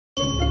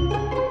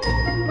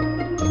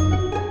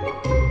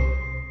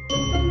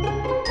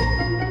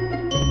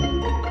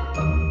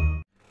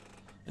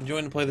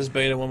join to play this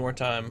beta one more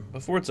time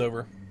before it's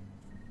over.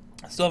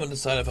 I still haven't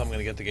decided if I'm going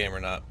to get the game or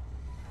not.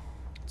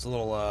 It's a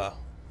little, I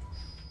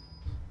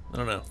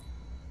don't know.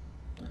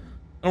 I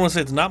don't want to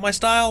say it's not my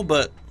style,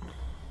 but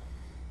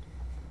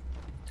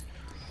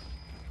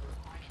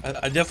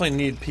I definitely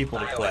need people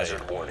to play.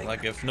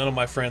 Like, if none of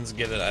my friends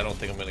get it, I don't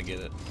think I'm going to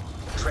get it.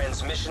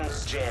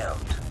 Transmissions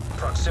jammed.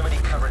 Proximity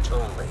coverage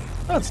only.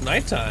 Oh, it's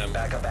nighttime.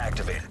 Backup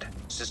activated.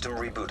 System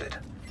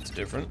rebooted. It's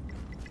different.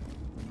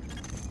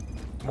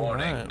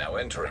 Warning, Alright. now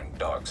entering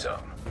dog zone.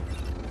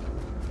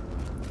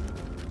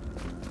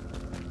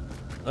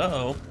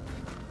 Uh-oh.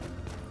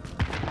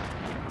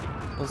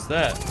 What's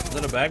that? Is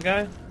that a bad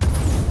guy?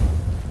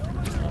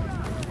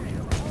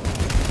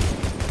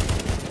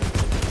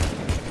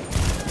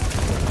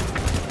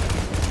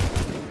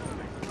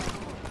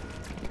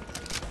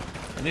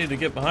 I need to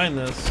get behind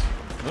this.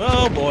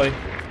 Oh boy.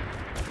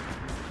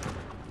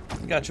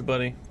 Got you,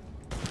 buddy.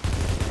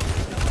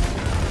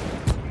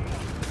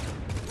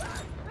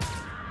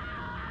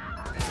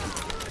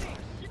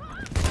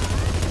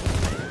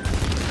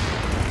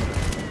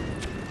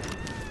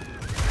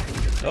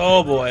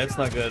 Oh boy, that's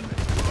not good.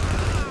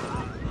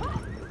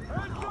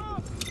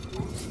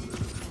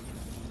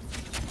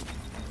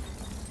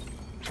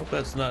 Hope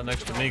that's not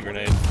next to me,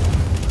 grenade.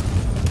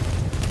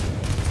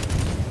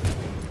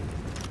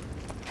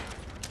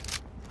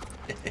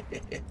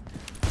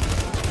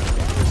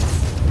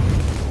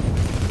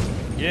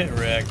 Get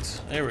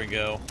wrecked. There we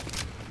go.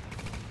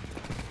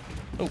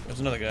 Oh,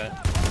 there's another guy.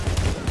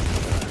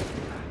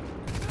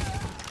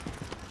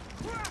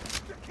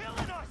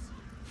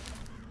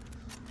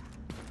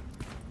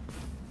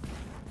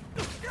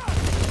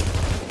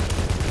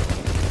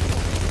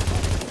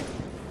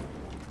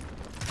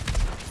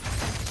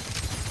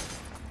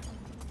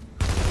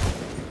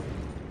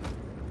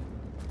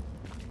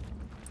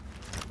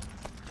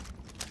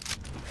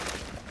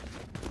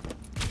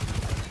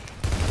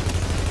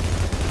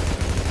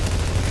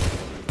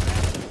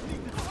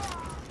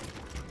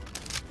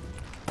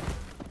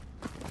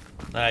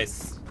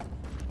 Nice.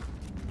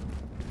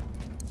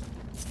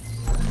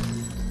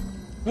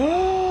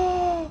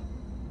 Oh!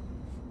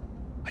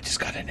 I just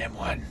got an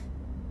M1.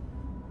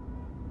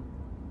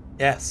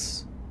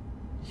 Yes.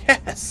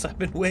 Yes, I've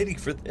been waiting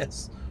for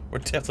this. We're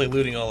definitely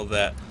looting all of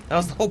that. That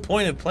was the whole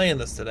point of playing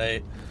this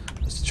today.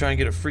 Was to try and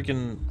get a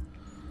freaking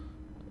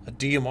a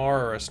DMR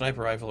or a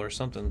sniper rifle or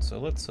something. So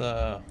let's you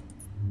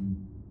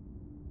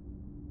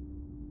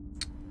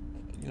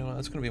know,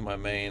 that's gonna be my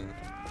main.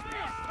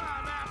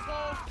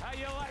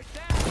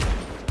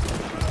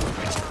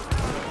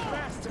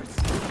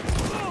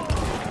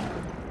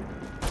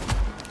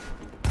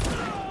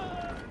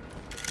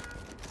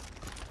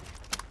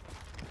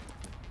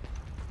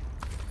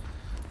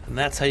 And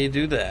that's how you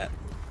do that.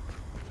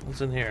 What's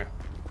in here?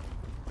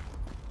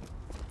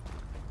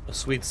 A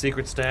sweet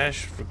secret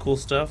stash for cool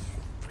stuff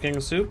for King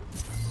of Soup.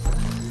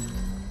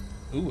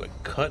 Ooh, a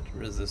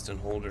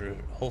cut-resistant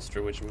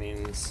holster, which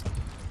means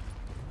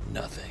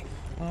nothing.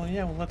 Well,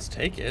 yeah, well, let's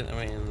take it.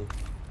 I mean...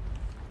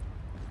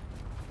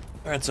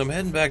 Alright, so I'm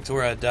heading back to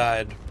where I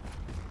died.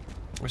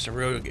 Where some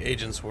rogue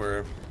agents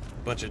were.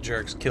 A bunch of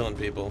jerks killing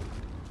people.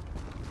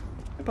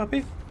 Hey,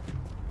 puppy.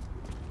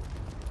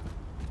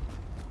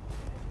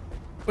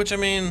 Which, I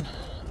mean,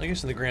 I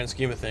guess in the grand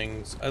scheme of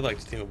things, I'd like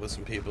to team up with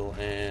some people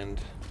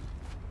and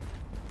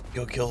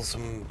go kill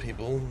some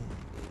people,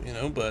 you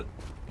know, but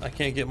I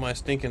can't get my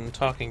stinking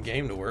talking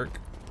game to work.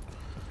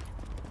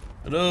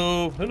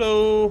 Hello,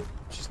 hello.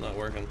 It's just not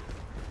working.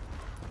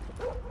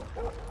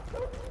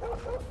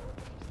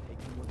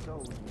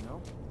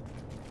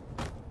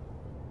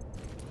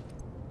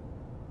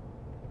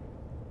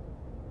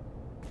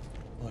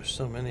 Well, there's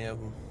so many of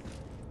them.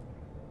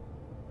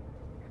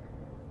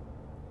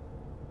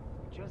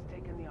 Just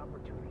taking the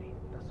opportunity,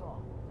 that's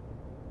all.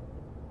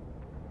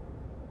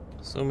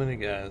 So many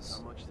guys.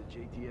 How much the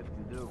JTF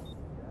can do.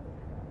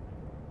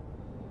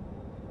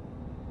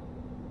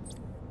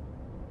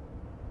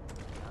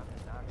 Time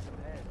to knock some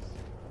heads.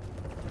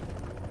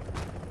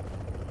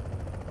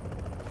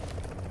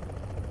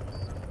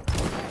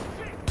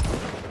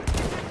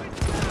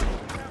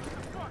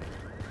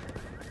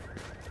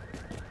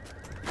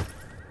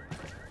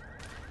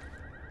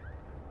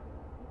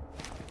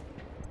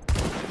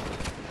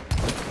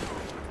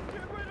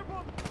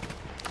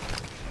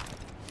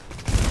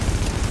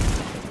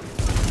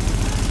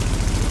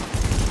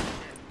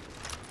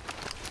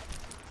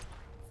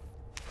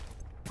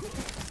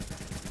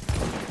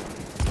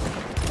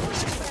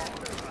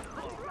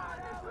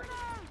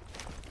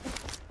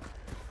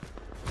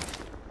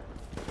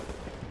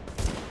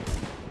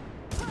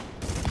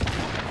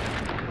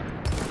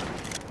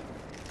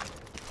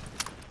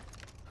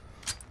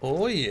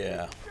 Oh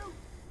yeah.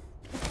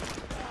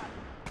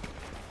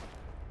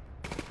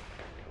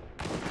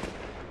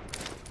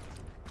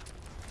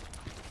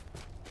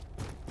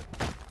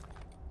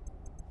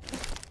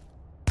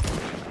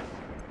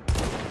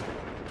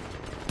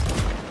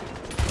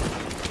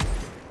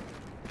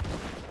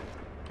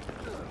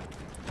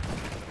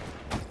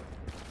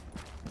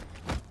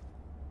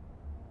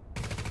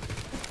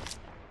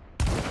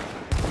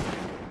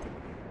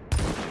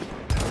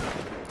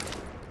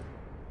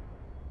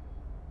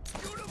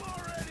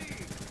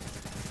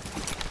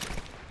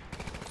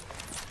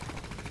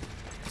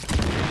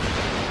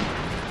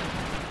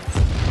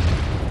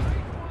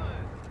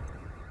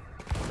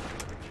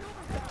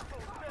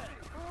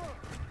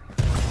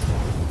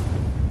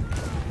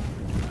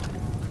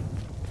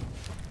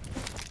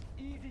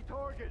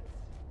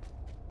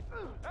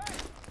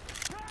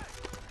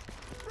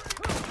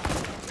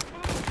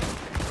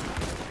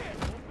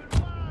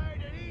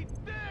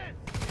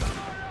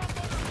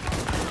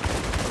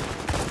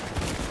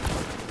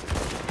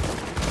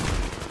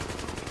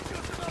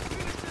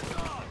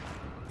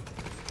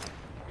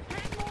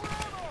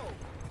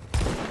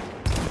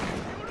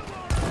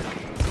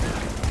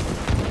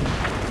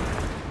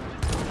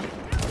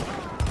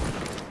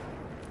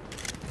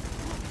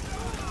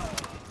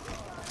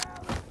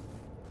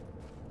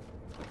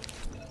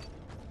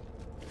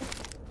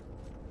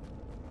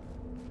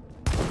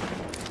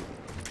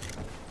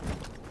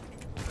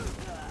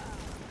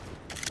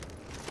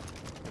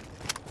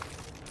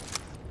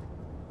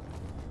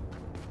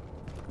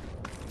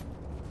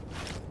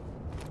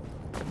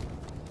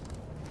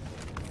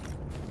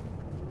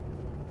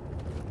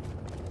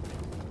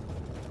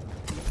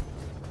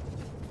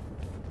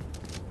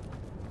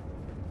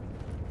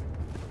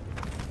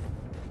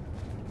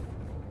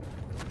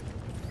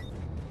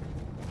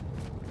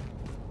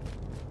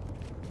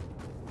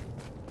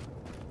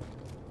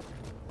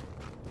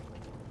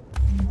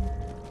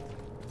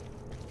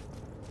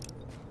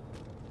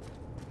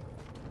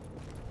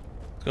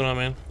 What's going on,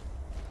 man?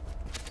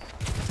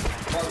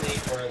 Partly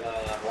for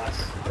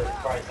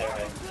Friday,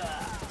 Saturday.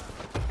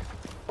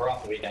 We're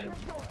off the weekend.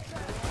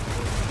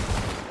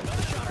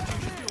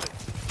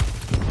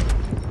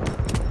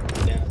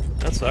 Yeah.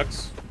 That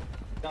sucks.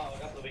 No,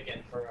 we got the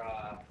weekend for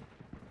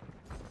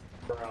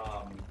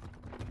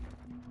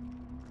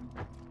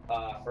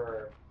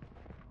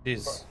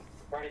Jeez.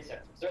 Friday,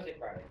 Saturday. Thursday,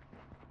 Friday.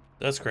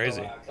 That's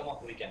crazy. So, 'cause I'm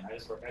off the weekend. I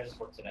just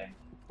worked today.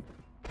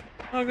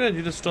 Oh, good.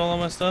 You just stole all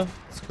my stuff.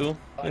 That's cool.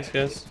 Oh, Thanks,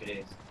 yeah, guys. 2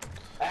 days.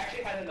 I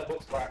actually had it in the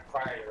books prior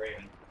to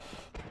Raven.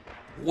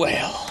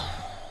 Well,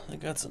 I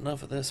think that's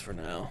enough of this for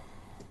now.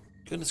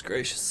 Goodness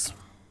gracious.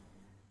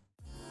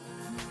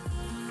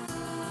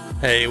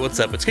 Hey, what's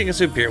up? It's King of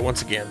Soup here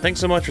once again.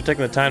 Thanks so much for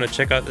taking the time to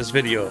check out this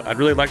video. I'd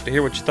really like to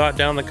hear what you thought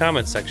down in the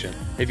comments section.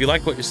 If you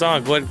liked what you saw,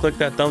 go ahead and click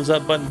that thumbs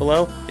up button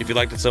below. If you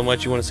liked it so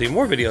much you want to see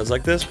more videos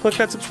like this, click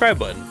that subscribe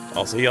button.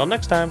 I'll see y'all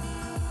next time.